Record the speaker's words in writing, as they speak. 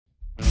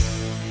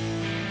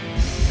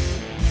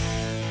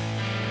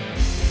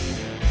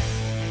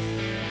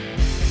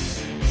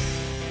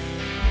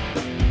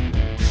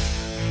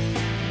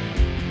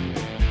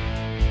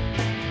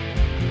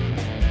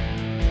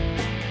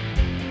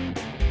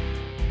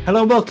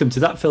Hello and welcome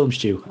to That Film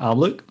Stew. I'm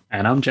Luke.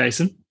 And I'm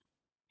Jason.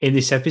 In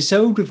this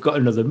episode, we've got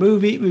another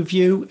movie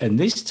review, and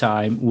this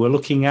time we're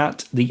looking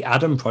at The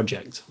Adam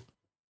Project.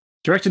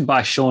 Directed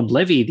by Shawn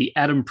Levy, The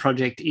Adam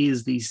Project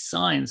is the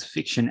science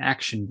fiction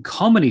action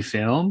comedy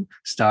film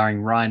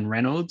starring Ryan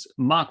Reynolds,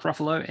 Mark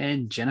Ruffalo,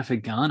 and Jennifer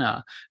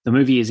Garner. The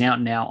movie is out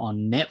now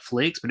on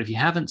Netflix, but if you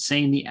haven't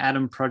seen The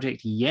Adam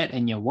Project yet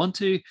and you want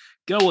to,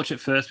 go watch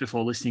it first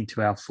before listening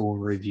to our full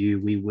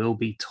review. We will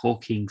be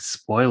talking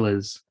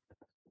spoilers.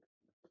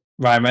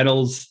 Ryan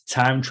Reynolds,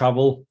 time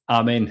travel.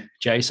 I'm in.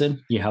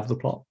 Jason, you have the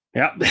plot.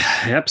 Yep,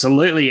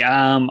 absolutely.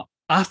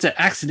 After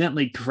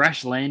accidentally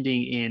crash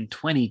landing in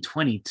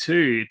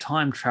 2022,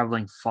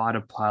 time-traveling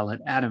fighter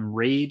pilot Adam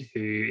Reed,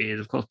 who is,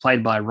 of course,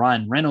 played by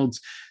Ryan Reynolds,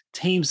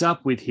 teams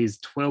up with his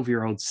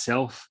 12-year-old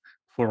self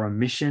for a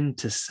mission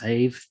to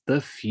save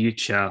the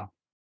future.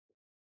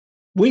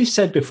 We've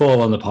said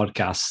before on the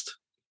podcast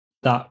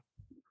that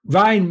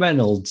Ryan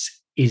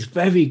Reynolds is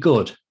very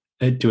good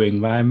at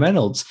doing Ryan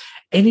Reynolds,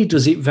 and he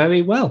does it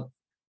very well.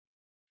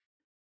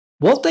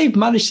 What they've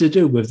managed to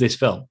do with this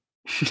film,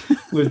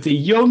 with the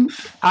young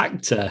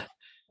actor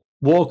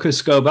Walker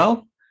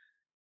Scobell,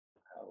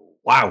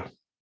 wow.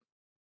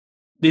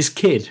 This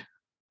kid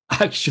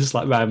acts just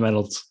like Ryan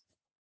Reynolds.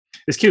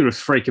 This kid was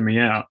freaking me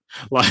out.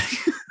 Like,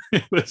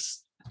 it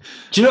was.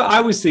 Do you know what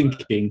I was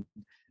thinking?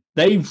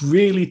 They've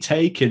really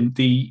taken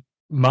the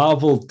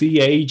Marvel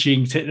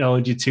de-aging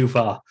technology too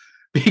far,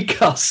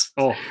 because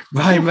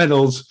Ryan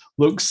Reynolds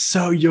looks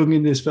so young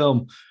in this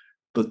film,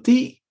 but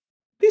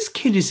this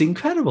kid is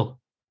incredible.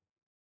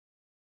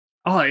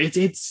 Oh,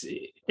 it's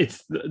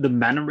the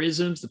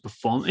mannerisms, the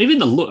performance, even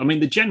the look. I mean,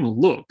 the general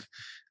look.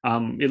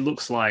 It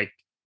looks like,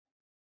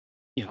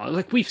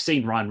 like we've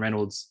seen Ryan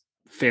Reynolds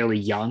fairly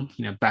young,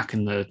 back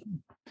in the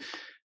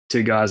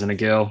Two Guys and a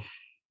Girl,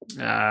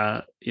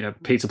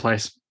 pizza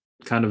place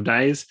kind of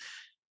days,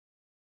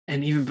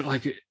 and even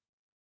like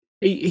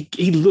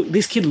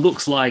this kid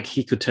looks like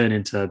he could turn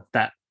into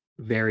that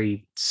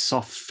very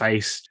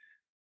soft-faced.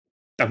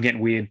 I'm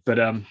getting weird, but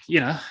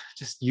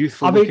just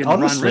youthful. I mean,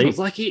 honestly, Ryan Reynolds,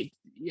 like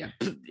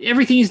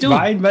everything he's doing.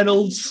 Ryan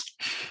Reynolds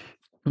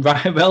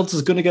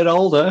is going to get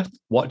older.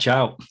 Watch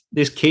out!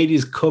 This kid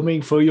is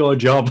coming for your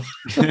job.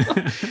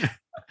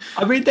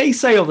 I mean, they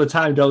say all the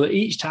time, though, that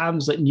each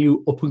time's that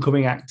new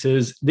up-and-coming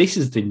actors, this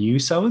is the new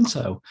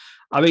so-and-so.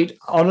 I mean,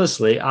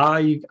 honestly,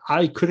 I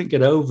couldn't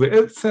get over it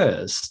at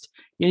first.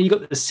 You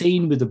got the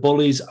scene with the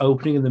bullies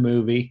opening in the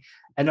movie,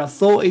 and I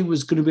thought it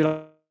was going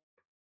to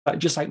be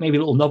just like maybe a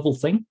little novel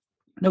thing.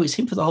 No, it's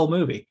him for the whole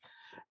movie.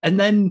 And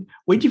then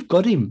when you've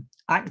got him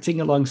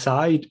acting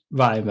alongside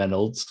Ryan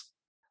Reynolds,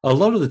 a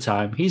lot of the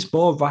time he's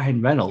more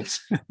Ryan Reynolds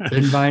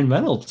than Ryan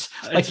Reynolds.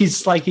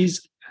 He's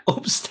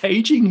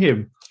upstaging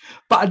him.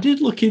 But I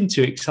did look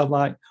into it because I'm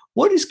like,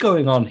 what is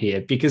going on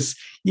here? Because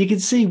you can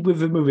see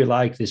with a movie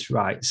like this,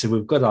 right? So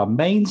we've got our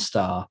main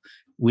star.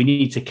 We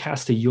need to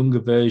cast a younger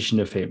version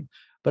of him.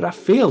 But I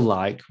feel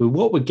like with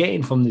what we're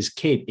getting from this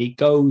kid, it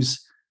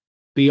goes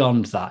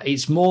beyond that.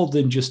 It's more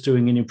than just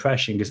doing an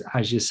impression, because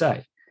as you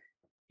say,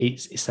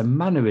 it's the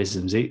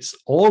mannerisms, it's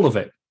all of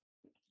it.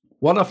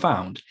 What I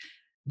found,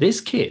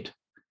 this kid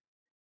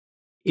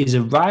is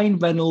a Ryan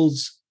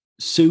Reynolds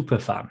super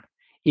fan.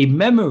 He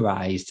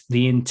memorized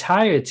the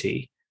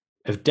entirety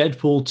of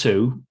Deadpool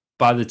 2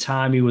 by the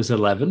time he was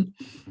 11.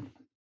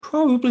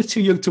 Probably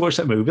too young to watch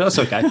that movie. That's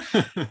okay.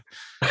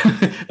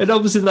 And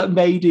obviously that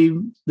made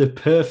him the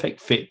perfect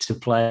fit to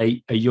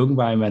play a young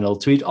Ryan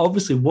Reynolds. So he'd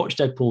obviously watched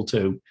Deadpool 2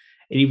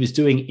 and he was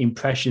doing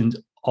impressions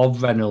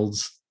of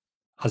Reynolds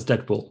as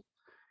Deadpool.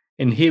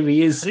 And here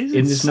he is in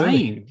this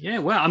movie. Yeah,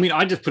 well, I mean,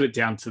 I just put it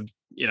down to,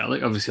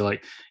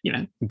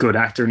 good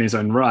actor in his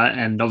own right.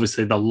 And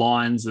obviously the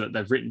lines that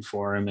they've written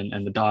for him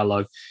and the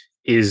dialogue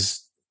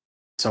is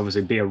to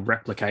obviously be a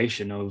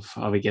replication of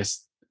I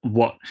guess,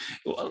 what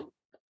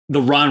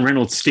the Ryan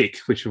Reynolds stick,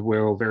 which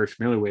we're all very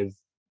familiar with.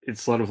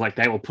 It's sort of like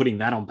they were putting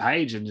that on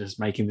page and just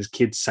making this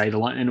kid say the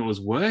line, and it was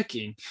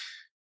working.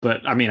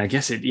 But I mean, I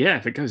guess if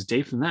it goes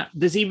deep from that,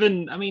 there's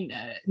even,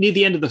 near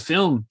the end of the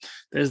film,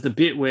 there's the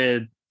bit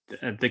where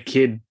the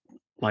kid,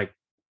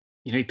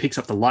 he picks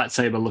up the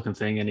lightsaber looking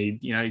thing and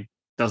he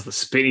does the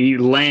spin, he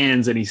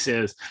lands and he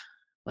says,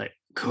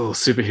 cool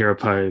superhero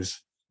pose,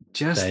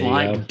 just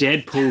like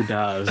Deadpool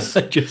does.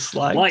 Just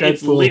like Deadpool.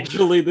 It's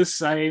literally the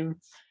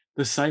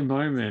same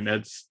moment.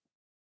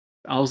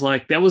 I was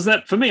like, that was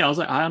that for me. I was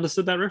like, I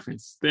understood that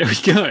reference. There we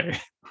go.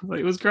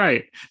 It was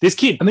great. This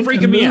kid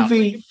freaking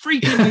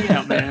me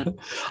out, man.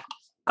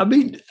 I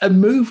mean, a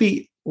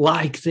movie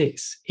like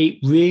this, it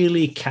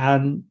really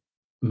can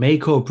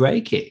make or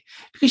break it,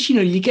 because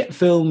you get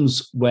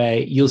films where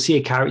you'll see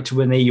a character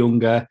when they're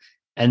younger,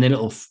 and then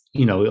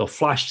it'll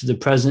flash to the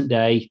present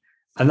day,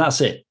 and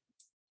that's it.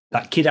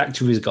 That kid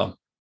actor is gone.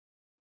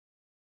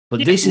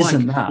 But this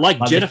isn't that.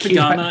 Like Jennifer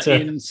Garner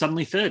in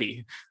Suddenly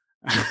 30.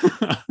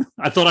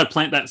 I thought I'd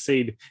plant that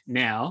seed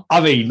now.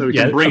 I mean, so we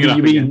can bring it up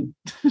again.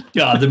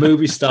 The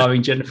movie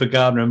starring Jennifer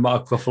Garner and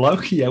Mark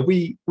Ruffalo. Yeah,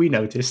 we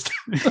noticed.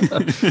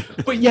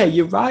 But yeah,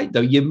 you're right,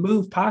 though. You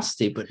move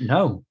past it, but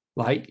no.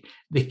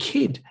 The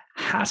kid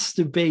has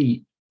to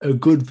be a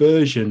good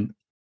version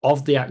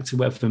of the actor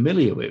we're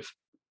familiar with,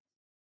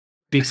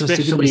 because they're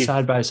going to be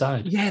side by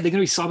side. Yeah, they're going to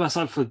be side by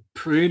side for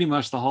pretty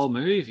much the whole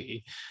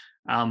movie.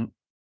 And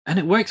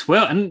it works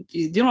well. And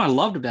you know what I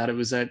loved about it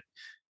was that,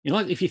 you know,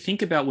 like if you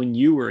think about when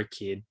you were a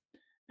kid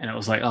and it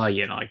was like, oh,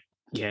 you know, like,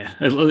 yeah,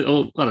 I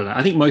don't know.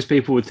 I think most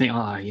people would think,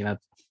 oh, you know,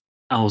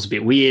 I was a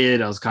bit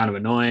weird. I was kind of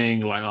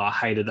annoying. Like, oh, I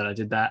hated that I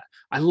did that.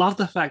 I love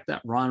the fact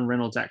that Ryan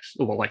Reynolds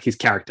actually, well, like his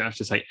character, I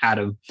should say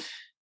Adam,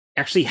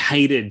 actually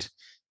hated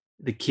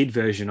the kid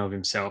version of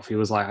himself. He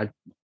was like,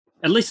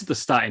 at least at the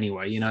start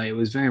anyway, you know, it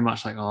was very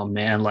much like, oh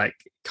man, like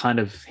kind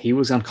of, he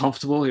was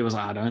uncomfortable. He was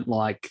like, I don't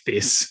like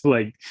this.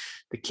 Like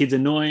the kid's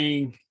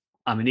annoying.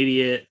 I'm an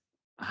idiot.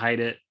 I hate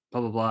it,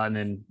 blah, blah, blah. And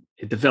then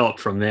it developed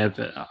from there.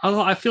 But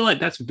I feel like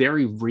that's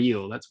very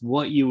real. That's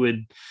what you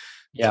would,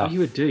 what you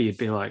would do. You'd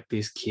be like,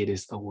 this kid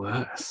is the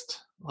worst.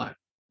 Like,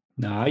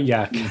 no,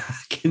 yeah, I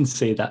can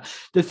see that.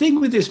 The thing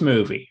with this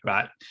movie,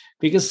 right?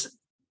 Because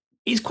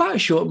it's quite a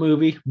short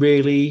movie,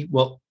 really.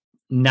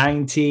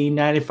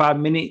 95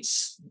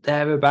 minutes,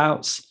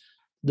 thereabouts.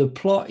 The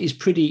plot is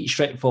pretty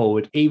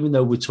straightforward, even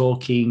though we're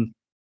talking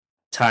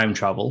time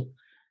travel.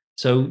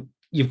 So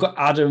you've got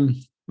Adam,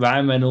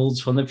 Ryan Reynolds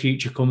from the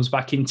future, comes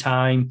back in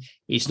time.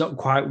 It's not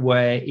quite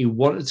where he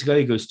wanted to go.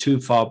 He goes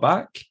too far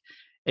back,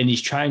 and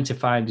he's trying to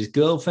find his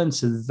girlfriend.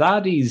 So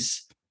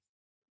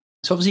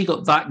obviously you've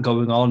got that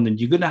going on, and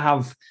you're going to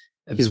have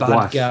his bad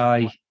wife.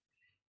 Guy.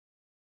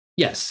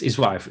 Yes, his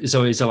wife.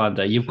 So it's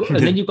Yolanda. And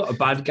then you've got a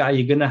bad guy.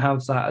 You're going to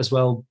have that as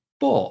well.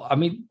 But I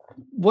mean,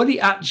 what it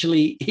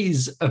actually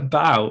is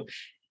about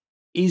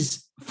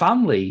is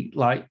family,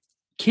 like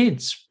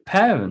kids,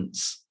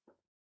 parents,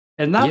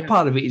 and that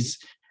part of it is,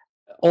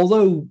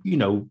 although you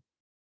know,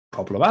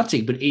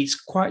 problematic, but it's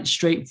quite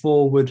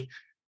straightforward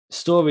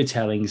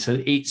storytelling.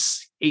 So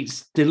it's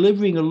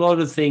delivering a lot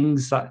of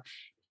things that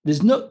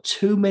there's not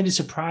too many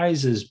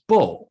surprises,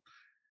 but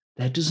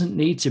there doesn't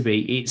need to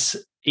be.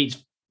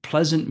 It's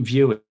pleasant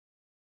viewing.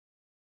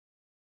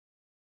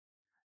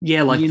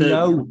 Yeah, like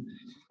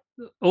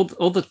all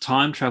the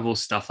time travel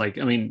stuff. Like,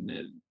 I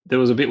mean, there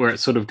was a bit where it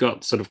sort of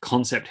got sort of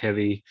concept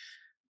heavy,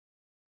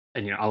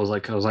 and you know, I was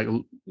like,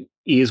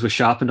 ears were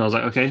sharpened. I was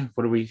like, okay, I've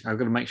got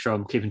to make sure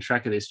I'm keeping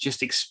track of this.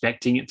 Just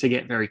expecting it to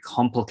get very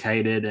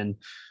complicated and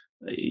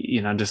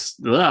you know,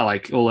 just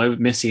like all over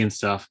messy and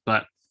stuff,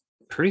 but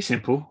pretty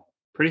simple.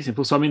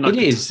 So I mean, like,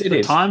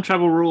 the time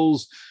travel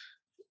rules.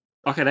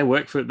 Okay, they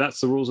work for it. That's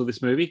the rules of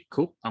this movie.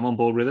 Cool. I'm on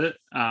board with it.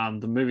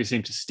 The movie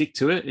seemed to stick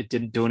to it. It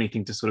didn't do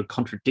anything to sort of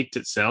contradict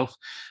itself.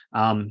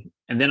 And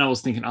then I was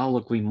thinking, oh,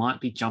 look, we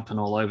might be jumping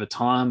all over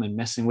time and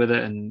messing with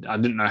it. And I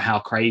didn't know how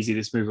crazy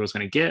this movie was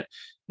going to get.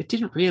 It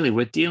didn't really.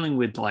 We're dealing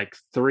with like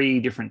 3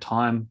 different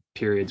time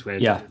periods where,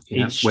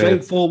 it's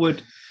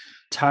straightforward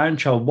time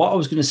travel. What I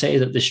was going to say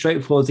is that the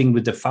straightforward thing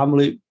with the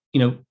family,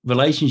 you know,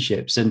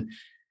 relationships, and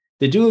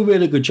they do a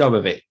really good job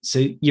of it.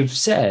 So you've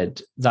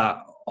said that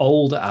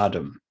old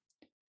Adam,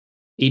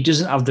 he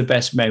doesn't have the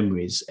best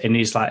memories, and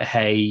he's like,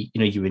 hey, you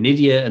know, you're an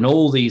idiot and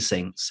all these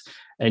things.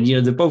 And, you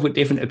know, they're both with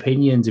different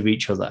opinions of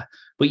each other.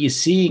 But you're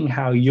seeing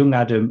how young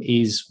Adam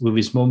is with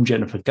his mum,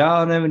 Jennifer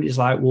Garner, and it's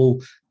like, well,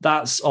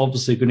 that's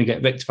obviously going to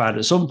get rectified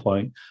at some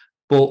point.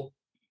 But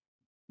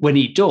when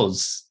it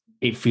does,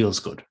 it feels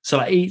good. So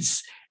like,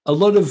 it's a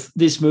lot of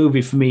this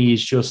movie for me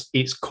is just,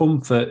 it's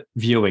comfort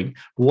viewing.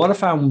 But what I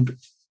found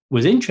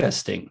was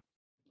interesting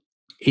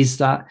is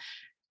that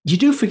you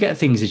do forget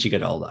things as you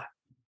get older.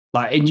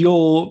 Like, in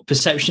your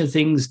perception of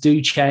things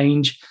do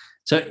change.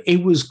 So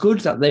it was good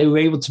that they were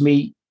able to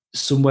meet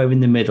somewhere in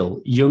the middle,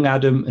 young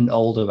Adam and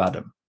older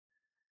Adam.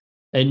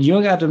 And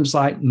young Adam's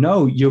like,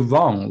 no, you're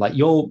wrong. Like,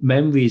 your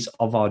memories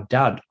of our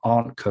dad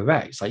aren't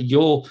correct. Like,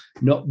 you're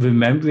not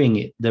remembering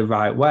it the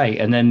right way.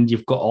 And then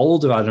you've got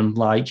older Adam,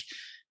 like,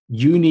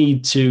 you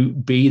need to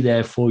be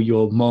there for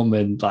your mum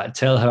and like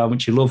tell her how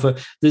much you love her.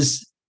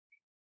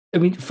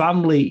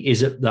 Family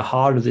is at the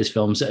heart of this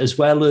film. So as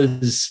well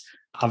as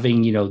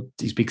having, you know,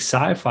 these big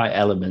sci-fi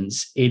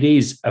elements, it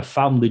is a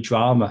family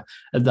drama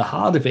at the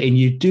heart of it. And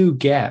you do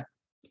get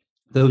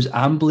those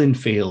Amblin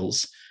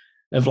feels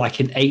of like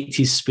an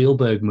 80s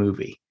Spielberg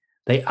movie.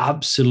 They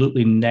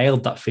absolutely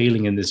nailed that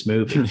feeling in this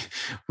movie.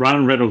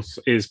 Ryan Reynolds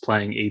is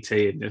playing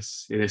E.T. in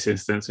this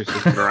instance, which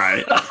is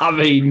great. I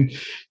mean,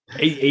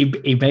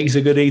 he makes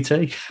a good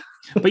E.T.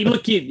 But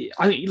look,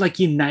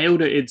 you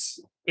nailed it.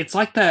 It's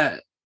like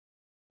that.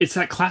 It's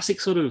that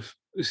classic sort of,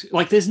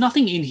 like, there's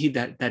nothing in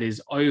here that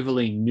is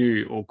overly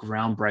new or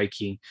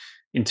groundbreaking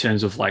in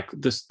terms of like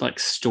this, like,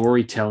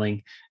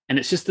 storytelling. And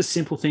it's just the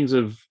simple things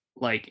of,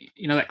 like,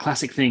 you know, that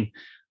classic thing.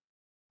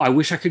 I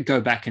wish I could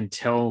go back and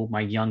tell my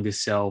younger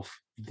self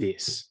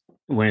this,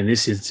 when in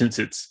this instance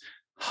it's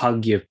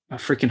hug your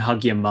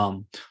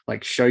mum,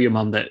 like, show your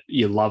mum that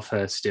you love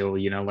her still,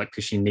 you know, like,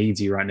 because she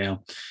needs you right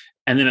now.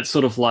 And then it's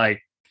sort of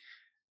like,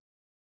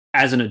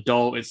 as an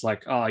adult, it's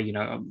like, oh, you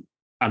know,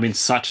 I'm in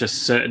such a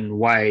certain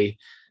way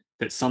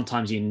that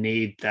sometimes you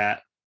need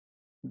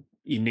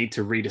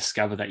to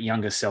rediscover that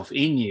younger self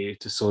in you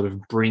to sort of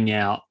bring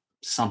out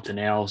something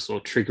else or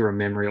trigger a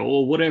memory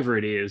or whatever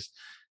it is.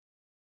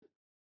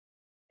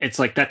 it's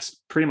like that's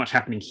pretty much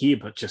happening here,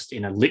 but just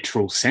in a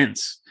literal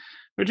sense,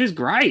 which is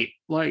great.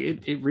 Like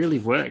it really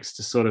works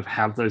to sort of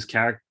have those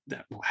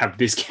have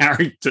this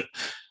character.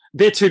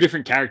 They're two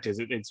different characters.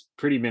 It's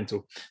pretty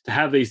mental to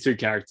have these two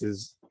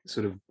characters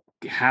sort of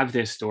have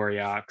their story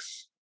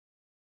arcs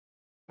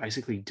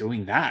basically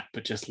doing that,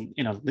 but just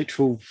in a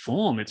literal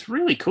form. It's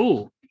really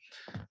cool.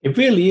 It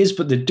really is,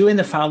 but they're doing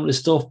the family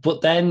stuff,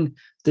 but then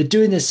they're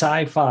doing the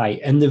sci-fi,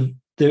 and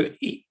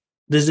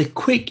there's a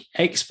quick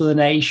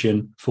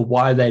explanation for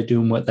why they're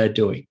doing what they're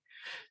doing.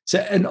 So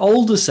an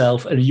older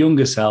self and a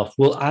younger self,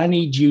 well, I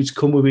need you to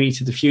come with me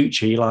to the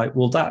future. You're like,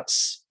 well,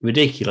 that's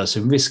ridiculous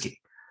and risky.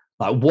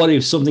 Like, what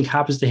if something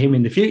happens to him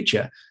in the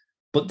future?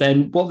 But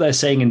then what they're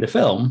saying in the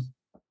film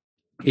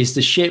is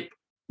the ship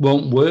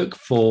won't work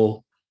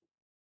for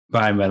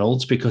Ryan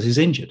Reynolds because he's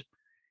injured.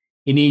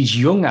 He needs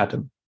young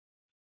Adam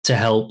to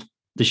help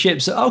the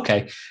ship. So,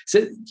 okay,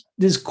 so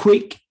there's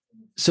quick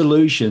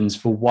solutions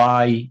for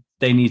why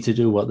they need to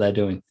do what they're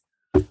doing.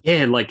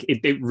 Yeah, like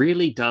it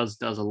really does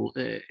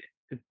the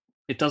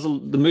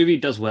movie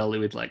does well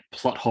with like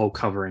plot hole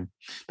covering.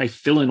 They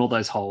fill in all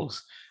those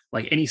holes.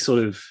 Like any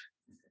sort of,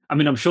 I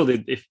mean, I'm sure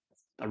that if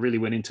I really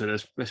went into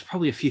it, there's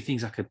probably a few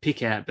things I could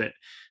pick out, but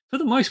for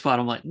the most part,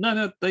 I'm like,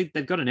 no,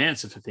 they've got an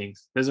answer for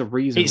things. There's a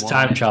reason. It's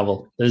time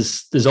travel.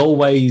 There's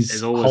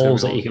always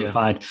holes that you can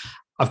find.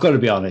 I've got to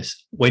be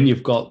honest. When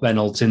you've got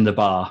Reynolds in the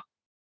bar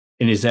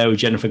and he's there with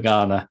Jennifer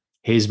Garner,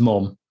 his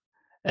mum,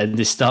 and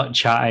they start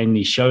chatting,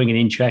 he's showing an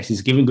interest,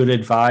 he's giving good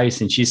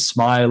advice, and she's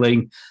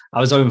smiling. I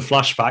was having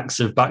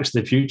flashbacks of Back to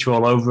the Future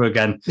all over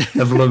again,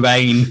 of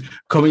Lorraine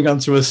coming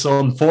onto her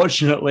son.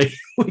 Fortunately,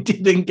 we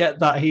didn't get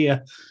that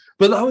here.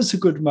 But that was a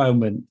good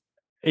moment.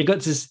 He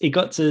got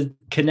to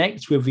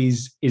connect with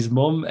his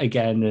mum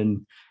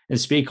again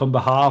and speak on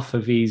behalf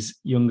of his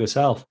younger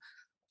self.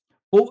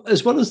 Well,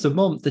 as well as the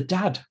mum, the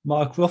dad,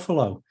 Mark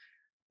Ruffalo.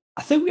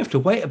 I think we have to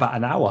wait about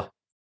an hour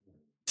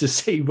to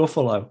see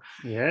Ruffalo.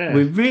 Yeah.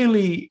 We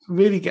really,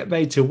 really get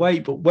made to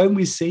wait. But when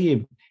we see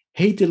him,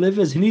 he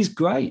delivers and he's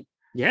great.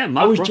 Yeah,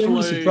 I was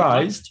genuinely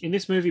surprised. In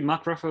this movie,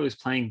 Mark Ruffalo is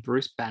playing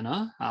Bruce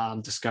Banner,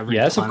 discovering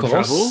time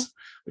travel,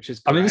 which is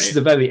great. I mean, this is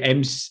a very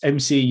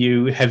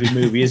MCU heavy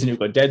movie, isn't it?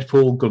 We've got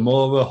Deadpool,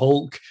 Gamora,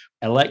 Hulk,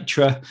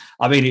 Elektra.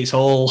 I mean, it's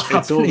all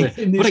happening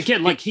in this, but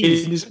again, like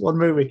in this one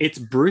movie. It's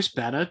Bruce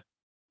Banner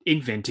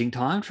inventing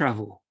time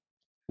travel.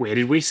 Where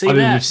did we see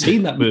that? We've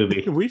seen that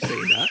movie. We've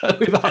seen that.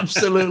 We've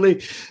absolutely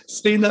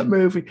seen that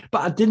movie.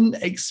 But I didn't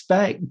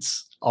expect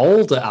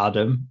older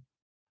Adam.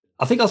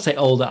 I think I'll say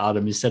older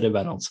Adam instead of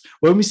Reynolds.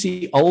 When we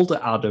see older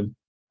Adam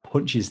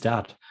punch his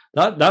dad,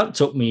 that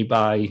took me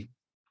by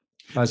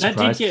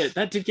surprise.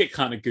 That did get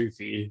kind of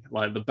goofy,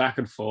 like the back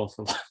and forth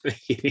of the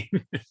hitting.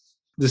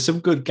 There's some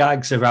good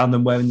gags around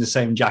them wearing the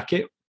same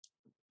jacket.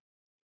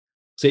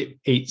 So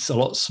it's a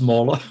lot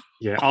smaller.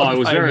 Yeah. Oh, it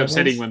was very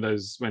upsetting when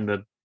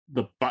the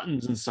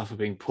buttons and stuff are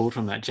being pulled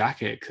from that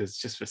jacket because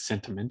just for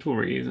sentimental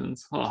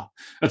reasons. Oh,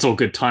 that's all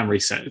good. Time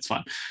reset. It's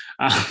fine.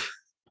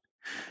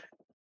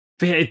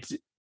 But yeah,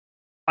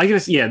 I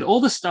guess, yeah,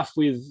 all the stuff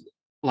with,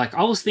 like,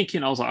 I was like,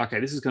 okay,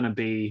 this is going to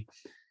be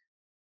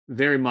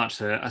very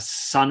much a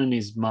son and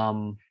his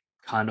mum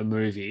kind of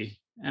movie.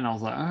 And I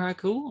was like, all right,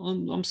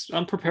 cool.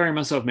 I'm preparing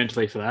myself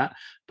mentally for that.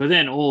 But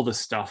then all the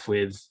stuff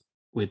with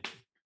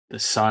the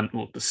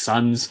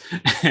sons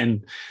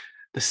and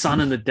the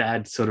son and the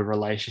dad sort of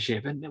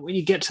relationship. And then when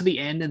you get to the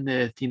end and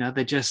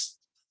they're just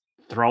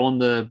throwing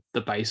the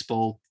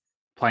baseball,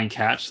 playing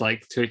catch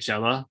like to each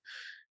other,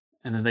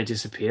 and then they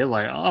disappear.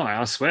 Like, oh,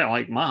 I swear,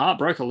 like my heart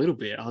broke a little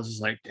bit. I was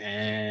just like,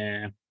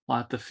 damn,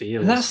 like the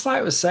feels. And that's like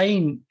I was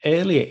saying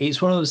earlier.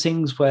 It's one of those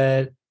things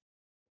where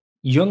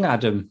young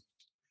Adam,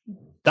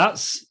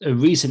 that's a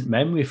recent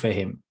memory for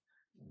him.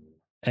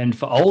 And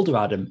for older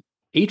Adam,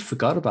 he'd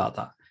forgot about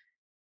that.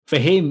 For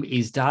him,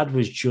 his dad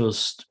was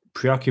just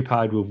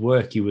preoccupied with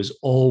work. He was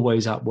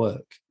always at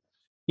work,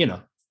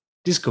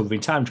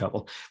 discovering time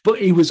travel. But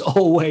he was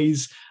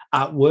always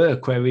at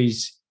work,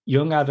 whereas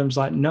young Adam's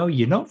like, no,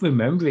 you're not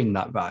remembering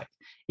that right.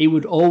 He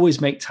would always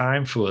make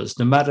time for us,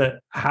 no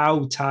matter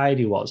how tired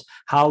he was,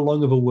 how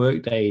long of a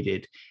work day he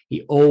did.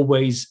 He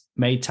always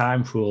made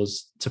time for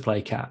us to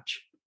play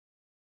catch.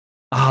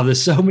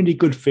 There's so many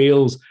good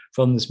feels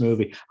from this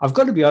movie. I've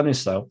got to be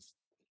honest, though,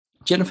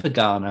 Jennifer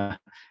Garner,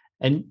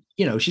 and,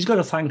 she's got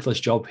a thankless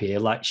job here.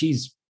 Like,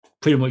 she's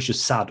pretty much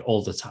just sad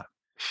all the time,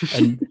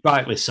 and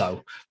rightly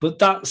so.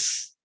 But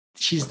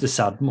she's the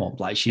sad mom.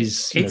 Like,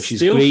 she's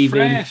grieving.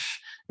 Fresh.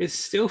 It's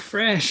still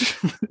fresh.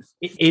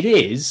 It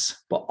is,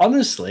 but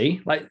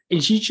honestly,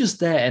 and she's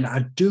just there. And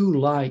I do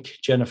like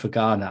Jennifer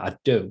Garner, I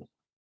do.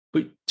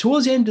 But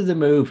towards the end of the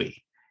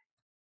movie,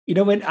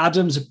 when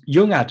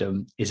young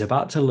Adam is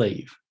about to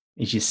leave,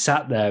 and she's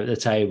sat there at the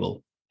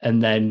table,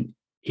 and then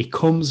he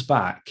comes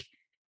back,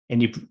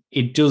 and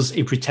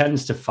he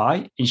pretends to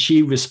fight, and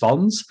she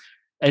responds,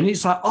 and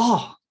it's like,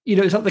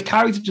 it's like the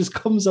character just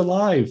comes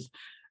alive.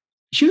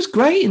 She was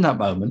great in that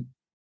moment.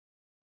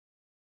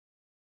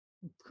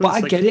 But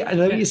I get it. I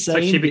know what you're saying.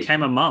 Like she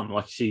became a mum.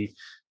 Like she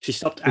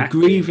stopped acting.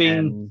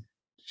 Grieving.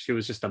 She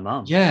was just a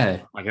mum.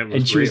 Yeah. Like it was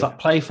And she was real. like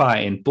play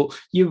fighting. But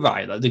you're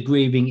right, like the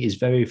grieving is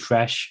very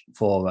fresh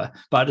for her.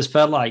 But I just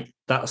felt like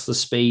that's the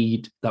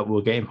speed that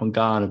we're getting from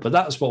Garner. But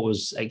that's what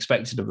was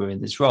expected of her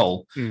in this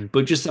role. Mm.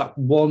 But just that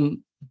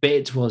one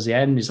bit towards the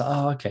end is like,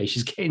 oh, okay,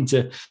 she's getting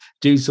to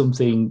do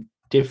something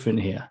different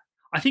here.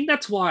 I think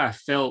that's why I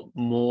felt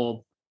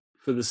more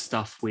for the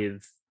stuff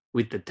with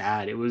the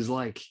dad. It was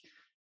like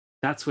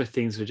that's where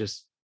things were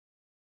just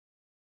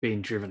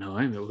being driven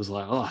home. It was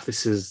like, oh,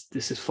 this is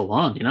full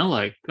on, you know,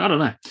 like I don't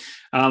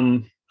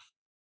know.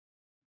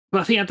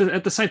 But I think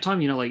at the same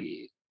time, you know, like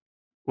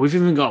we've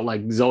even got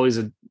like Zoe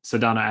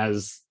Saldana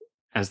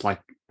as like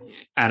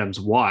Adam's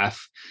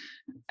wife,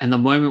 and the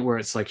moment where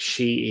it's like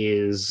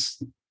she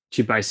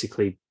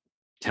basically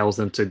tells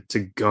them to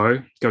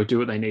go do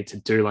what they need to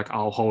do. Like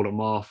I'll hold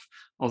them off,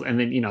 and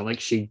then you know,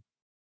 like you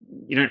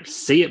don't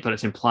see it, but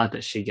it's implied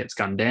that she gets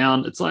gunned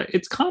down. It's like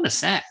it's kind of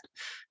sad.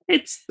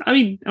 I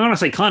mean, when I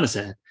say kind of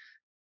sad,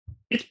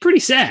 it's pretty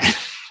sad.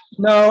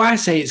 No, I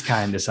say it's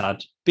kind of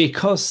sad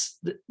because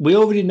we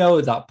already know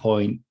at that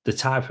point the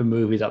type of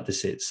movie that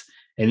this is,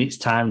 and it's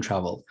time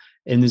travel,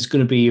 and there's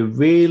going to be a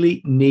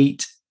really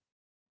neat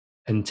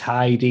and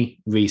tidy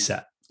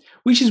reset,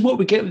 which is what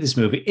we get with this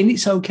movie, and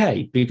it's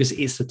okay because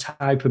it's the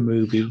type of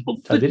movie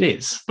that it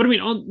is. But I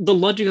mean, on the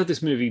logic of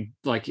this movie,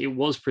 like it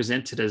was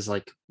presented as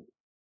like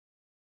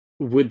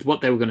with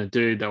what they were going to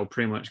do, they were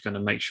pretty much going to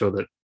make sure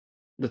that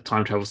the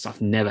time travel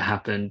stuff never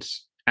happened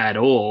at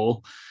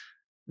all.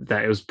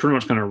 That it was pretty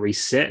much going to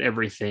reset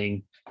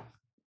everything.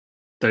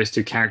 Those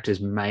two characters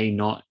may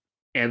not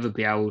ever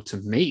be able to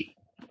meet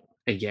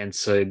again.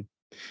 So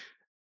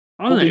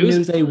I don't know. We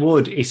knew they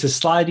would. It's a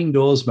sliding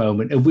doors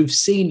moment, and we've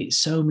seen it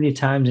so many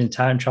times in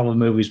time travel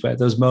movies where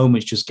those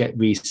moments just get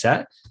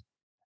reset.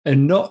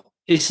 And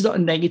it's not a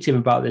negative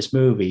about this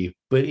movie,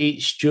 but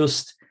it's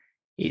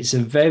a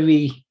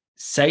very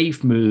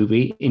safe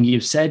movie. And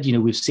you've said, you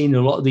know, we've seen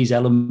a lot of these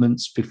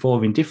elements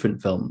before in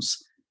different films.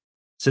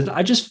 So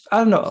I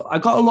don't know. I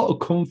got a lot of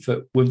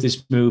comfort with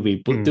this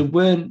movie, but there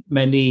weren't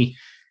many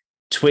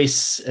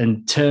twists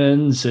and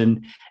turns,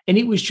 and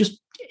it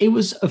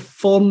was a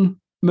fun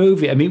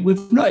movie. I mean,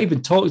 we've not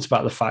even talked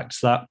about the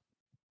fact that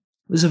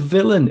there's a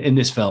villain in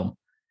this film.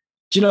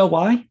 Do you know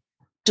why?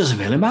 Doesn't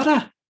really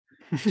matter.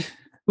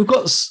 We've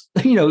got,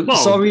 you know,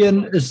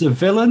 Sorian as the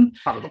villain,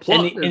 part of the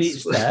plot, and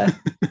it's there.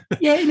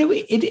 Yeah, you know,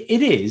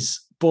 it is,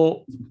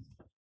 but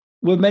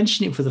we're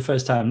mentioning it for the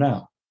first time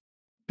now.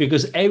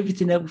 Because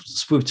everything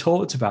else we've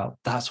talked about,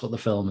 that's what the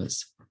film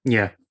is.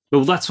 Yeah.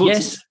 Well, that's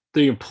what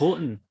the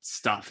important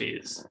stuff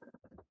is,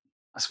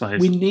 I suppose.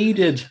 We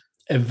needed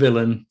a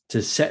villain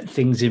to set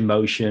things in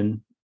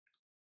motion.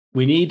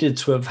 We needed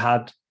to have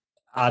had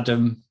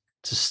Adam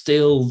to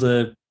steal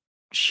the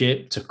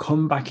ship, to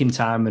come back in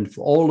time, and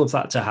for all of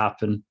that to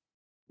happen.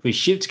 For his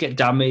ship to get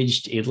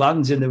damaged, it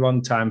lands in the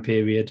wrong time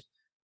period.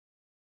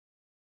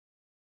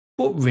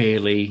 But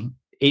really,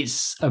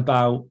 it's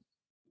about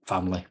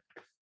family.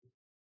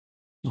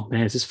 Oh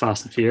man, is this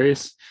Fast and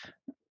Furious?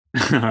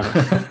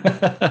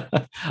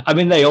 I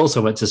mean, they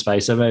also went to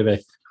space, so maybe.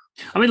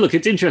 I mean, look,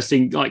 it's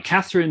interesting. Like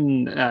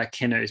Catherine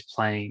Kenner is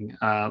playing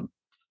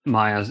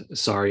Maya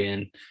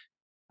Sorian.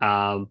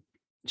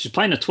 She's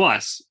playing it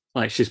twice.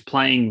 Like she's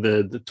playing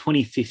the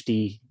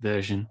 2050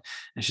 version,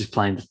 and she's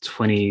playing the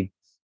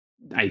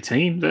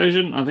 2018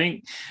 version, I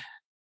think.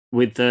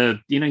 With the,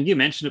 you know, you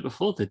mentioned it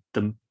before,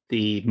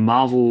 the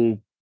Marvel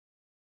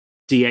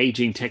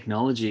de-aging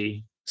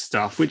technology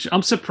stuff, which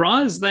I'm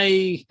surprised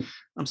they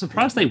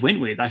went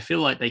with. I feel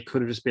like they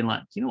could have just been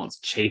like, you know what's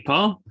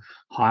cheaper?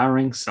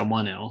 Hiring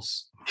someone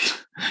else.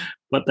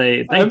 But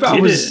they did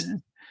it.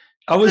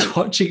 I was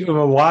watching it with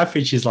my wife,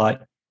 and she's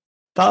like,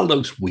 that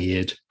looks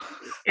weird.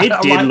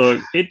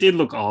 It did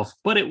look off,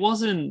 but it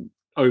wasn't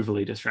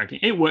overly distracting.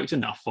 It worked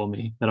enough for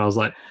me that I was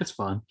like, it's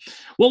fine.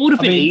 What would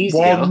have been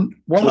easier?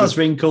 One has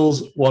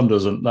wrinkles, one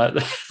doesn't. I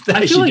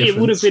feel like it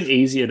would have been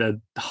easier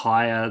to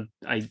hire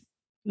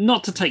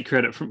not to take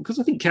credit from, because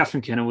I think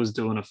Catherine Kenner was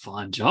doing a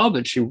fine job,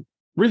 and she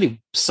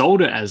really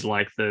sold it as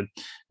like the,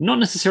 not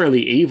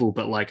necessarily evil,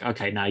 but like,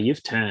 okay, now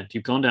you've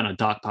gone down a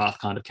dark path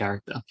kind of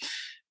character,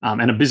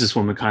 and a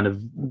businesswoman kind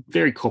of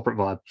very corporate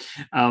vibe.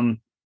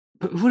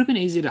 But it would have been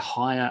easier to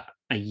hire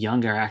a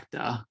younger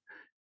actor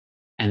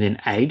and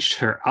then aged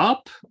her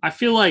up. I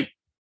feel like,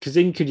 because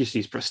then you could just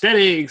use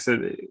prosthetics,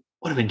 and it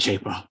would have been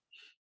cheaper.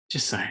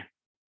 Just saying.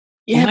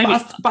 Yeah,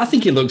 well, but I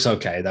think it looks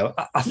okay though.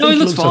 I think it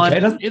looks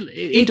fine. Okay.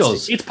 It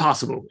does. It's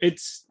passable. It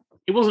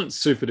wasn't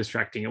super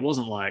distracting. It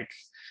wasn't like,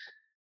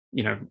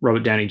 you know,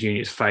 Robert Downey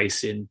Jr.'s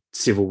face in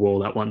Civil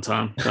War that one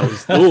time. That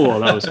was that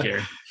was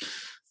scary.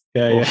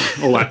 Yeah.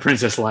 Or like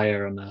Princess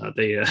Leia and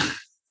the.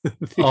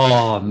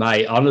 Oh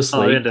mate,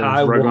 honestly,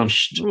 I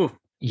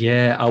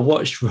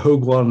watched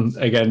Rogue One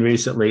again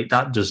recently.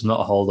 That does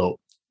not hold up.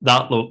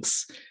 That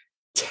looks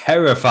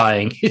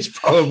terrifying. It's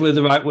probably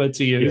the right word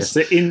to use.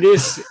 Yeah, so in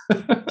this,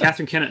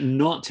 Catherine Kenner,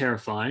 not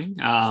terrifying.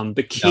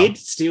 The kid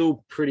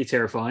still pretty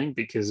terrifying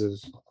because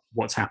of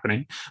what's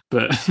happening.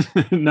 But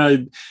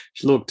no,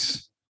 it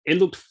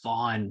looked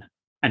fine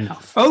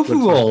enough.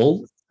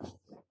 Overall,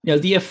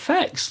 the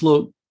effects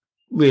look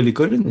really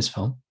good in this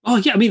film. Oh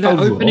yeah, I mean that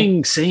Overall.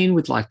 opening scene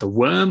with like the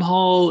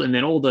wormhole and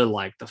then all the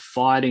like the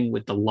fighting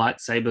with the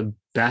lightsaber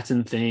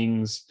baton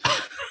things.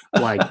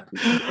 Like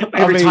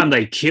every time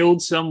they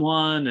killed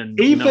someone and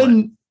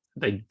even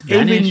they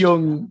even vanished.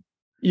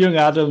 young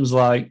Adam's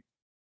like,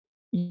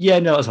 yeah,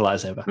 no, it's a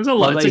lightsaber. It's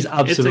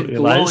a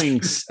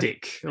glowing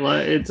stick.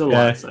 It's a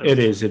lightsaber. It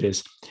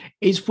is.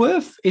 It's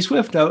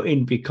worth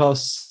noting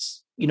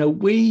because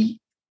we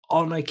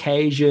on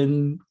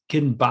occasion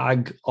can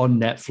bag on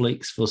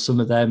Netflix for some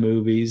of their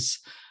movies,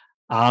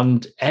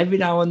 and every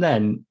now and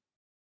then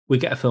we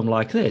get a film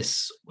like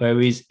this,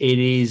 whereas it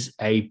is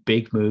a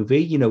big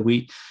movie.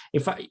 In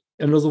fact,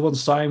 another one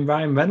starring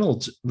Ryan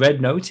Reynolds, Red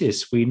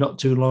Notice. We not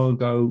too long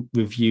ago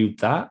reviewed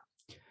that.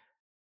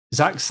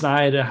 Zack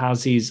Snyder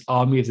has his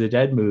Army of the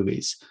Dead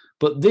movies,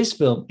 but this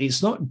film,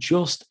 it's not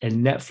just a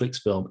Netflix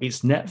film.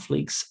 It's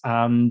Netflix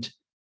and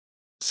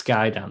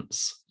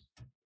Skydance.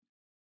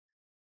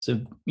 So,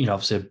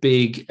 obviously a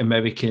big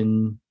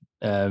American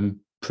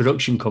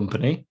production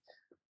company.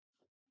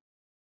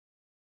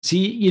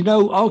 See,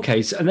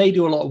 okay, so, and they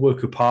do a lot of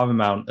work with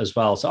Paramount as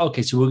well. So,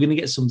 okay, so we're going to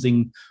get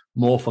something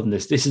more from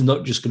this. This is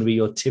not just going to be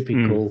your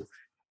typical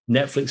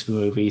Netflix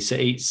movie. So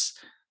it's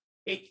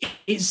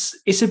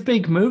a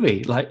big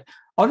movie. Like,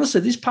 honestly,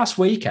 this past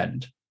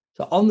weekend,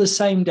 so on the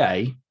same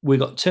day, we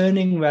got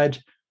Turning Red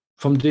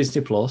from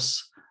Disney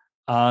Plus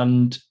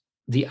and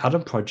The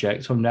Adam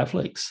Project from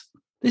Netflix.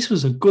 This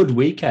was a good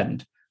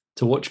weekend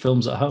to watch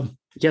films at home.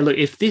 Yeah, look,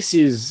 if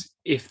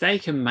they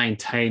can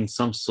maintain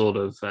some sort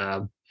of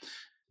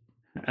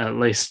at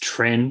least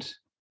trend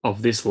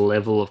of this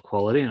level of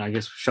quality, and I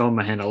guess showing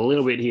my hand a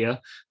little bit here,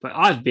 but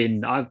I've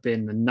been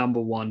the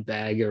number one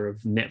bagger of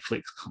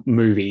Netflix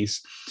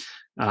movies.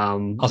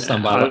 I'll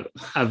stand by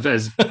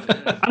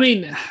that. I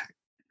mean,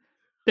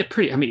 they're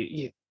pretty. I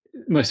mean,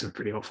 most of them are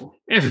pretty awful.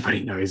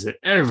 Everybody knows it.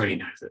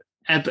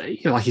 But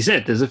like you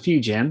said, there's a few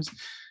gems.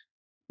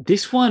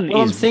 This one is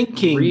I'm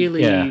thinking,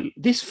 really. Yeah.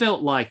 This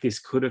felt like this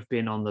could have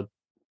been on the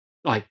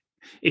like.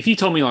 If you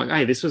told me like,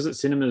 hey, this was at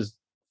cinemas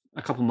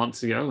a couple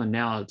months ago and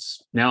now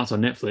it's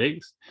on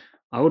Netflix,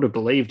 I would have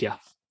believed you.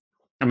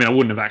 I mean, I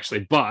wouldn't have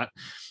actually, but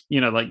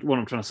like what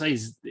I'm trying to say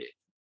is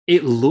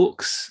it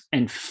looks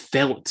and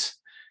felt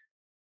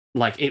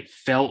like it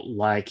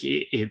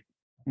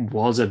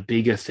was a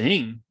bigger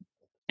thing.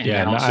 And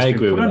yeah, no, I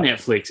agree with on that.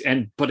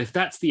 Netflix. But if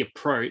that's the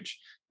approach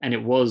and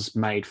it was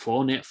made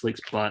for Netflix,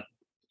 but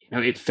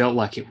it felt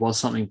like it was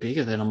something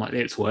bigger, then I'm like,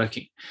 it's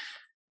working.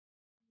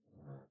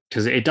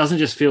 Because it doesn't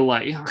just feel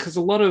like, because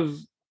a lot of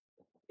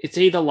it's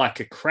either like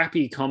a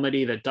crappy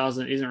comedy that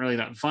isn't really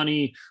that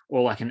funny,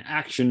 or like an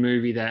action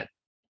movie that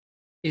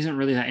isn't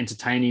really that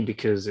entertaining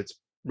because it's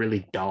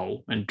really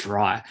dull and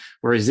dry.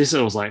 Whereas this,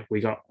 it was like we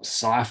got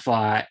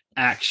sci-fi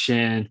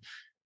action,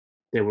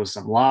 there was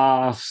some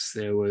laughs,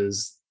 there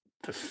was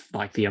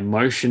the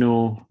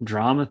emotional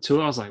drama to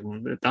it. I was like,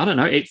 I don't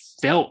know, it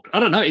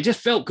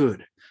just felt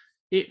good.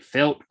 It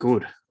felt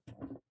good.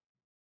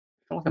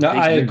 No,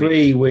 I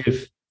agree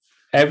with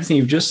everything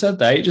you've just said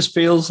there. It just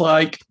feels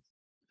like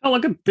a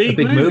big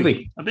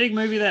movie. A big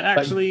movie that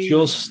actually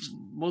just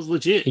was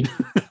legit.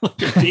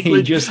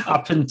 It just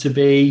happened to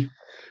be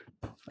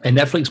a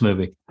Netflix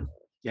movie.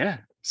 Yeah.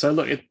 So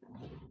look,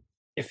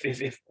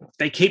 if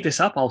they keep this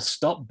up, I'll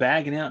stop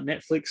bagging out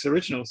Netflix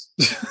originals.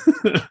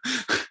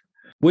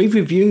 We've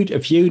reviewed a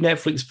few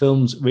Netflix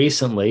films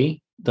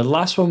recently. The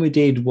last one we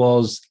did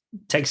was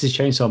Texas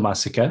Chainsaw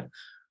Massacre,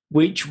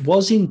 which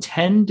was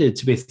intended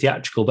to be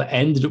theatrical but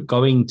ended up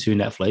going to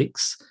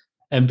Netflix.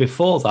 And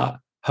before that,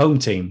 Home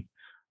Team,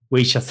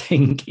 which I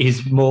think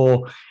is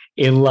more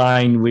in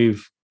line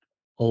with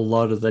a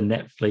lot of the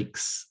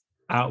Netflix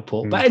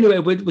output. But anyway,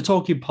 we're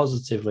talking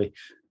positively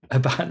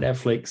about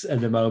Netflix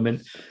at the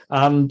moment.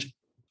 And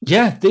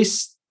yeah,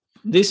 this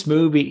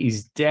movie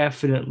is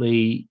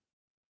definitely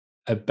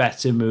a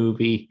better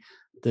movie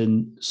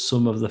than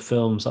some of the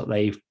films that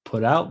they've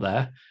put out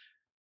there.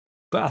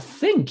 But I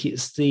think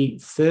it's the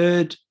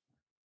third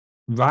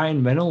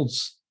Ryan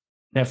Reynolds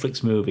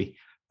Netflix movie.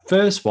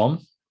 First one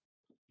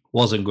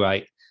wasn't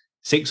great.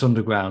 6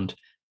 Underground.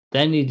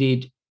 Then he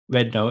did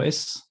Red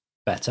Notice,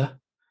 better.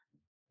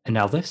 And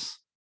now this.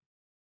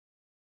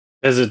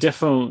 There's a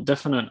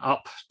definite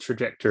up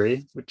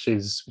trajectory, which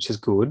is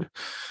good.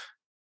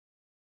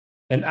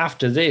 And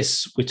after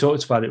this, we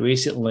talked about it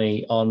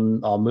recently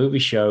on our movie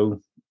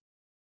show.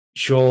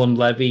 Sean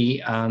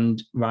Levy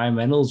and Ryan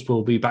Reynolds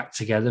will be back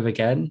together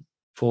again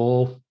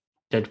for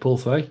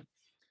Deadpool 3.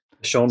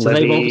 Sean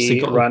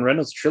Levy, Ryan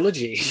Reynolds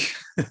trilogy.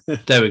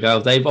 There we go.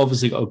 They've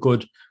obviously got a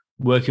good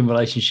working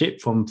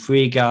relationship from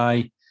Free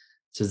Guy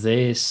to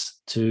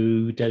this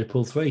to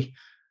Deadpool 3.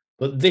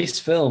 But this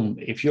film,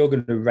 if you're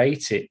going to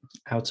rate it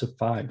out of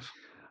 5,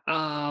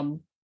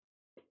 I'm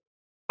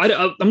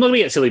not going to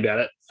get silly about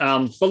it.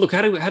 But look,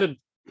 had a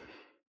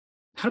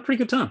pretty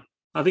good time.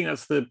 I think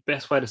that's the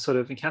best way to sort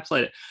of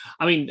encapsulate it.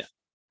 I mean,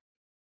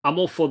 I'm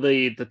all for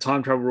the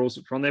time travel rules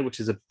which are on there, which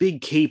is a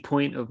big key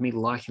point of me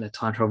liking a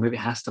time travel movie. It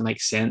has to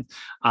make sense.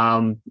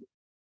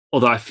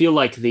 Although I feel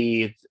like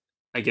the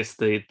I guess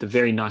the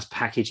very nice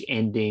package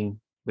ending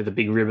with a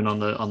big ribbon on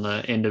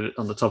the end of it,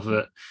 on the top of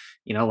it,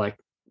 like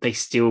they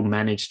still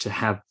managed to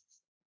have,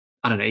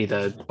 I don't know,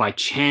 either by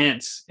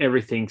chance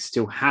everything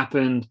still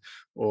happened,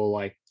 or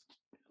like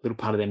a little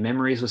part of their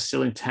memories was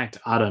still intact.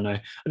 I don't know.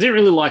 I didn't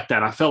really like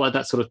that. I felt like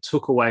that sort of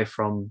took away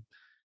from,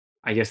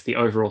 I guess, the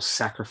overall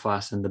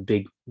sacrifice and the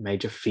big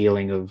major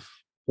feeling of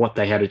what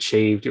they had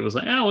achieved. It was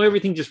like, oh,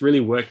 everything just really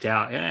worked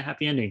out. Yeah,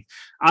 happy ending.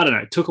 I don't know.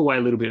 It took away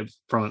a little bit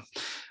from it.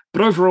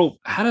 But overall,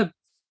 had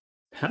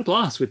a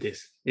blast with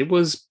this. It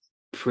was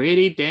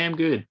pretty damn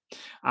good.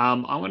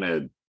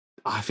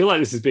 I feel like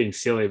this is being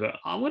silly, but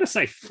I want to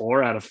say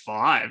 4 out of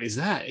 5. Is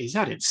that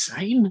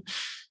insane?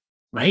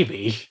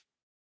 Maybe.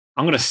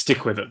 I'm going to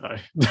stick with it though.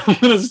 I'm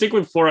going to stick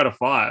with 4 out of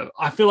 5.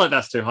 I feel like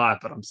that's too high,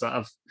 but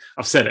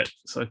I've said it.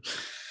 So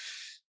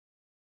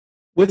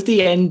with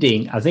the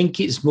ending, I think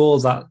it's more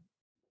that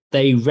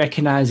they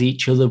recognize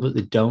each other, but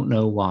they don't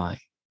know why.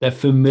 They're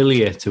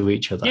familiar to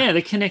each other. Yeah,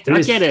 they're connected.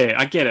 I get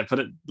it.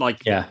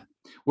 But yeah.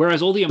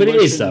 Whereas all the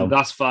emotions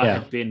thus far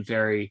have been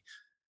very,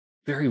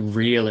 very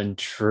real and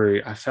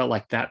true. I felt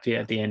like that bit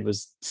at the end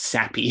was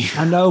sappy.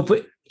 I know,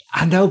 but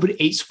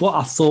it's what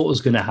I thought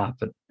was going to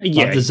happen.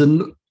 Yeah,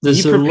 like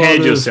you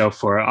prepared yourself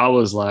for it. I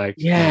was like,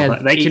 yeah,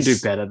 they can do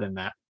better than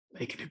that.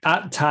 They can do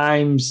better. At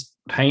times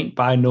paint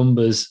by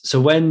numbers.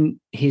 So when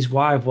his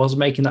wife was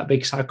making that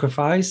big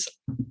sacrifice,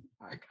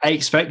 I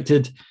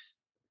expected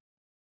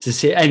to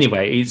see it.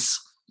 Anyway,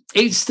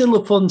 it's still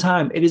a fun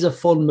time. It is a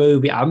fun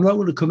movie. I'm not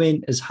going to come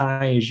in as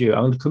high as you.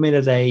 I'm going to come in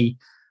at a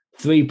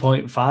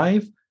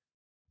 3.5.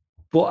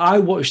 But I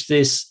watched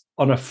this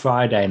on a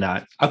Friday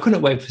night. I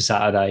couldn't wait for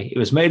Saturday. It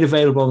was made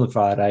available on the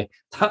Friday.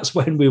 That's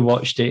when we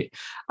watched it.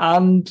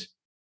 And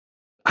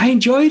I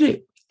enjoyed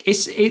it.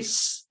 It's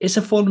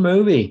a fun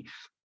movie.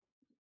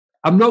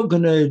 I'm not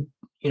going to,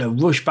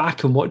 rush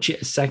back and watch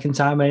it a second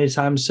time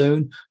anytime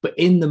soon. But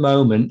in the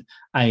moment,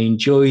 I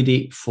enjoyed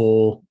it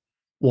for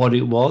what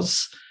it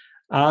was.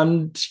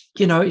 And,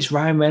 it's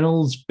Ryan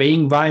Reynolds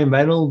being Ryan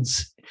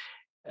Reynolds.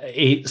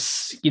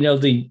 It's,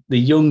 the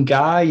young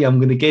guy, I'm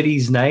going to get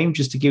his name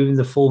just to give him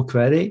the full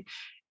credit.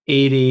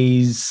 It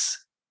is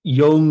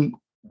young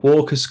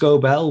Walker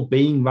Scobell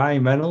being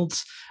Ryan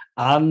Reynolds,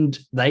 and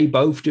they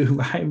both do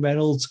Ryan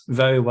Reynolds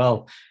very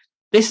well.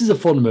 This is a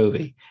fun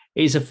movie.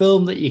 It's a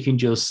film that you can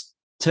just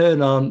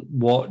turn on,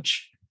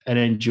 watch, and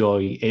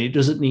enjoy. And it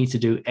doesn't need to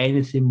do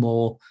anything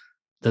more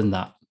than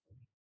that.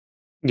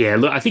 Yeah,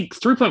 look, I think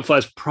 3.5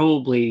 is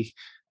probably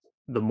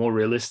the more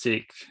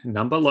realistic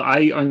number. Look,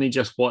 I only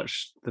just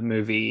watched the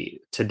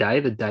movie today,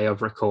 the day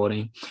of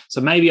recording,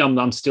 so maybe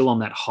I'm still on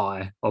that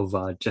high of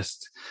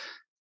just,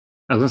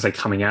 I was gonna say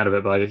coming out of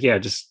it, but yeah,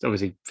 just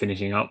obviously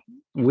finishing up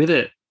with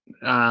it.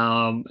 But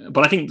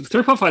I think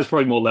 3.5 is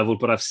probably more leveled,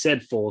 but I've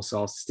said 4,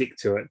 so I'll stick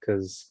to it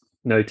because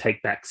no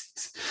take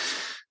backs.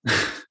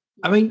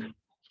 I mean,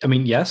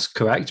 yes,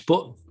 correct,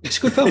 but it's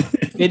a good film.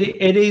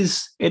 it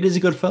is a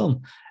good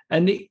film,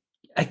 and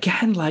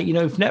again, like,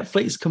 if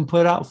Netflix can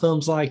put out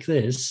films like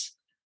this,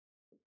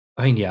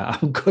 I'm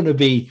going to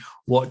be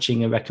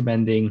watching and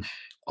recommending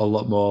a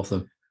lot more of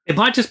them. It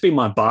might just be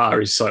my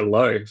bar is so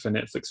low for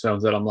Netflix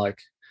films that I'm like,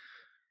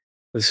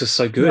 this is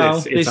so good.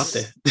 No, it's up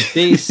there.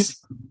 this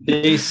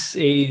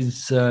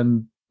is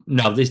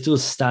this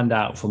does stand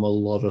out from a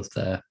lot of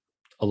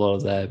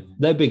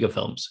their bigger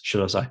films,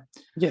 should I say?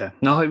 Yeah,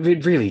 no,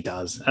 it really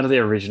does. Out of the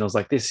originals,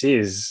 like this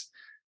is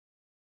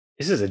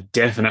a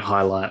definite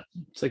highlight.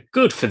 So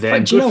good for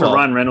them. Good for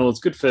Ryan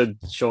Reynolds. Good for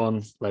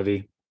Sean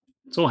Levy.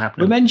 It's all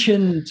happening. We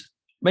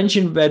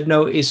mentioned Red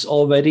Notice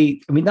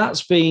already. I mean,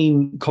 that's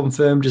been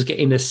confirmed as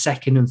getting a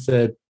second and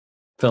third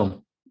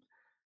film.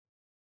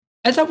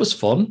 And that was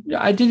fun.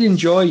 I did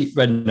enjoy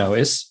Red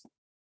Notice.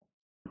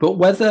 But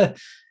whether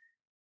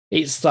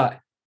it's that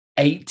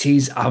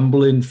 80s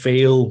Amblin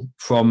feel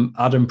from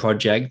Adam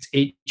Project,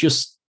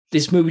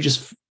 this movie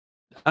just,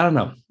 I don't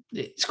know,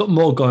 it's got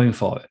more going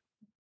for it.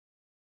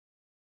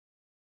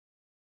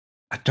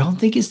 I don't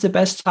think it's the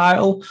best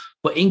title,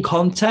 but in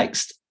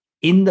context,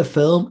 in the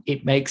film,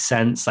 it makes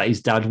sense that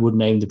his dad would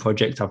name the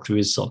project after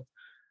his son.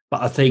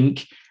 But I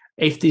think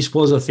if this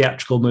was a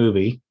theatrical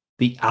movie,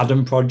 The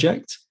Adam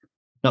Project,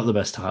 not the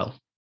best title.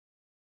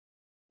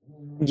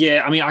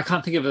 Yeah, I mean, I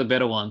can't think of a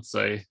better one,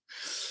 so...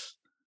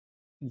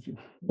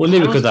 Well,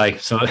 neither could I.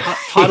 So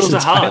titles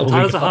are hard.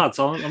 Titles are hard.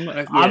 So I'm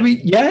not,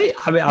 yeah.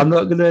 I'm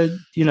not gonna,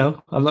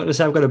 I'm not gonna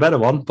say I've got a better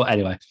one. But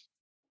anyway,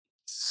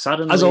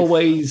 suddenly, as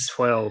always,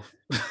 12.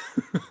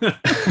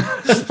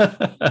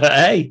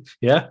 Hey,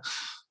 yeah.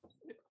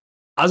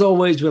 As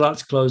always, we like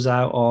to close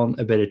out on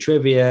a bit of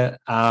trivia.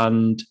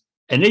 And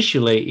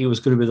initially, it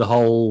was going to be the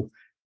whole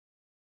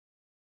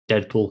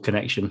Deadpool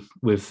connection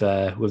with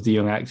the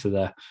young actor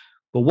there.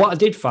 But what I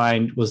did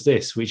find was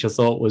this, which I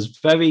thought was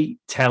very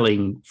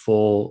telling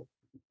for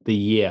the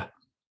year.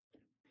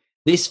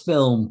 This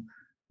film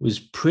was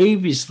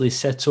previously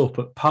set up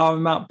at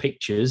Paramount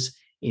Pictures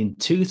in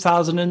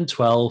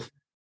 2012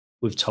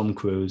 with Tom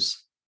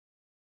Cruise.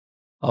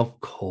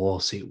 Of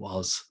course it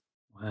was.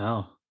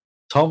 Wow.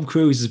 Tom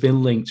Cruise has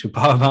been linked with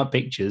Paramount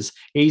Pictures.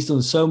 He's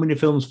done so many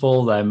films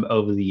for them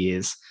over the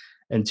years.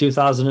 In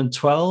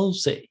 2012,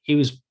 he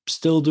was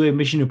still doing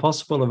Mission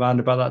Impossible around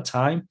about that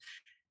time.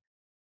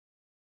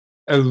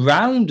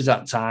 Around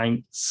that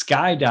time,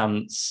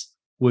 Skydance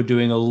were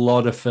doing a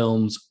lot of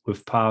films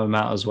with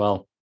Paramount as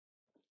well.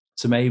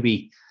 So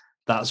maybe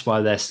that's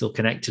why they're still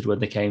connected when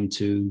they came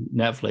to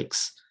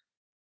Netflix.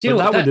 But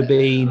that would have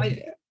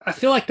been... I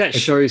feel like that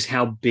shows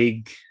how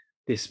big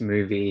this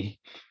movie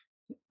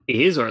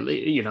is, or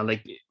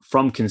like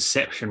from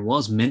conception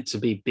was meant to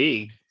be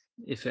big.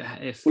 If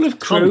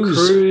Tom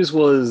Cruise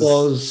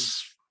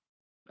was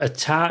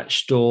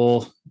attached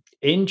or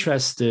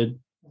interested,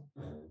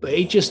 but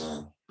he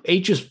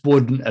just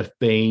wouldn't have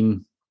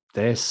been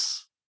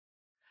this.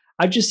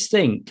 I just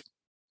think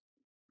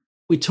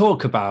we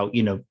talk about,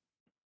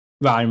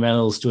 Ryan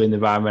Reynolds doing the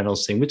Ryan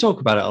Reynolds thing. We talk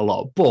about it a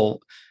lot, but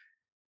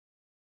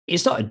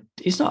it's not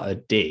a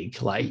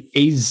dig. Like,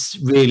 he's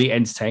really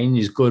entertaining.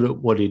 He's good at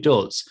what he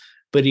does,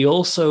 but he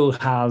also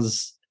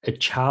has a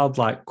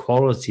childlike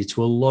quality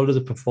to a lot of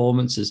the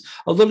performances,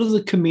 a lot of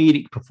the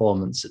comedic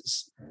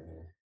performances.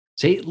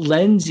 So it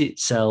lends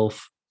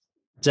itself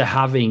to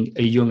having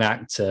a young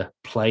actor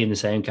playing the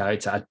same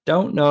character. I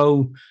don't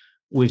know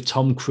with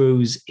Tom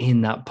Cruise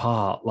in that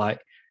part, like,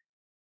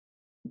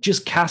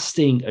 just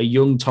casting a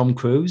young Tom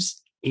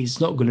Cruise, it's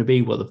not going to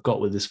be what they've got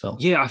with this film.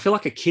 Yeah, I feel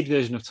like a kid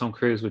version of Tom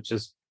Cruise would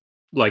just,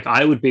 like,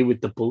 I would be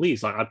with the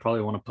bullies. Like, I'd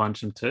probably want to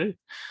punch him too,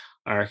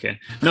 I reckon.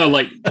 No,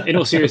 like, in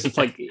all seriousness,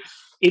 like,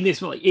 in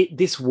this, like,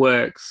 this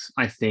works,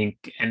 I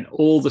think, and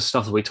all the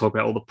stuff that we talk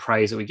about, all the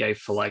praise that we gave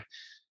for, like,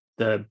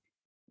 the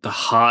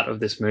heart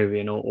of this movie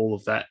and all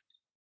of that,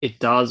 it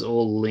does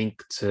all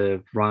link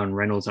to Ryan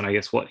Reynolds and I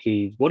guess what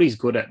he's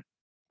good at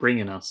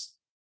bringing us,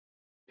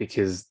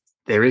 because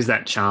there is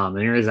that charm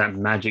and there is that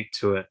magic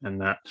to it,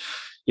 and that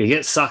you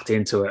get sucked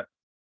into it.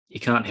 You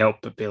can't help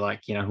but be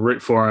like,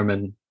 root for him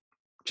and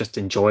just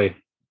enjoy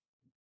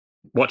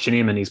watching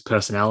him and his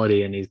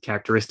personality and his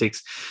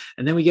characteristics.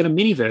 And then we get a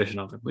mini version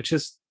of him, which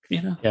is,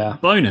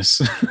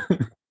 bonus.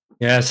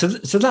 Yeah, so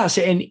that's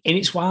it. And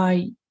it's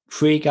why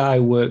Free Guy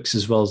works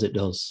as well as it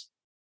does.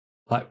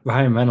 Like,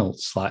 Ryan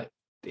Reynolds, like,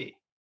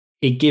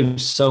 it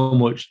gives so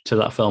much to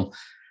that film.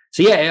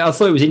 So yeah, I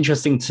thought it was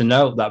interesting to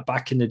note that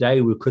back in the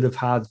day, we could have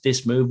had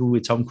this movie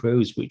with Tom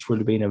Cruise, which would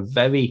have been a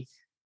very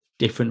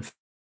different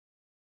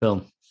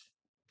film.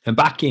 And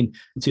back in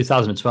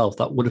 2012,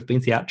 that would have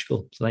been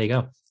theatrical. So there you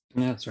go.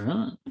 Yeah, that's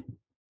right.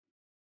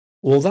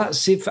 Well,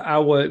 that's it for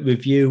our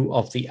review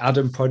of The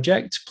Adam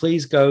Project.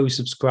 Please go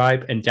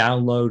subscribe and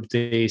download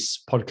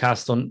this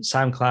podcast on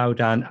SoundCloud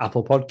and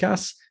Apple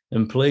Podcasts.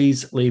 And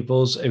please leave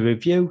us a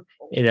review.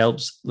 It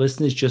helps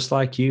listeners just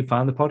like you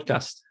find the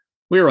podcast.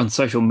 We're on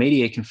social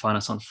media. You can find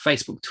us on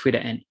Facebook, Twitter,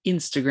 and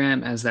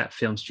Instagram as That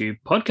Film Stew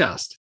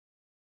Podcast.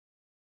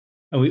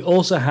 And we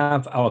also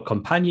have our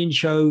companion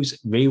shows,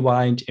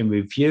 Rewind and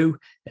Review,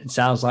 and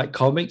Sounds Like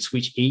Comics,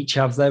 which each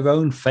have their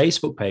own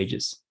Facebook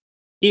pages.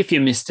 If you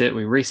missed it,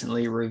 we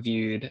recently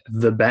reviewed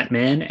The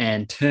Batman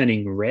and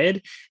Turning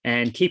Red,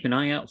 and keep an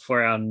eye out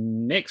for our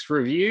next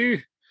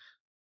review.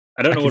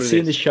 I don't know what it is. I can see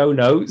in the show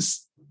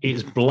notes,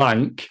 it's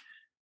blank,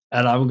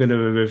 and I'm going to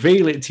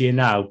reveal it to you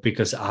now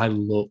because I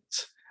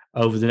looked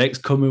over the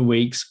next coming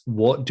weeks.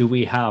 What do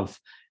we have?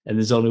 And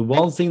there's only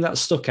one thing that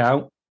stuck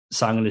out,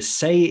 so I'm going to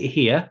say it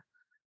here,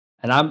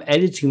 and I'm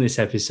editing this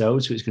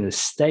episode, so it's going to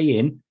stay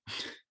in.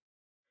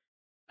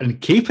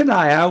 And keep an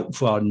eye out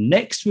for our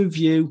next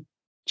review,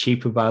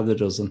 Cheaper by the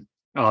Dozen.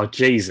 Oh,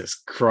 Jesus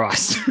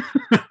Christ.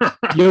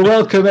 You're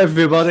welcome,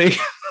 everybody.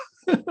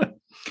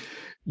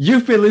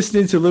 You've been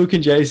listening to Luke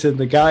and Jason,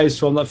 the guys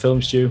from That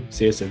Film Stew.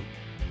 See you soon.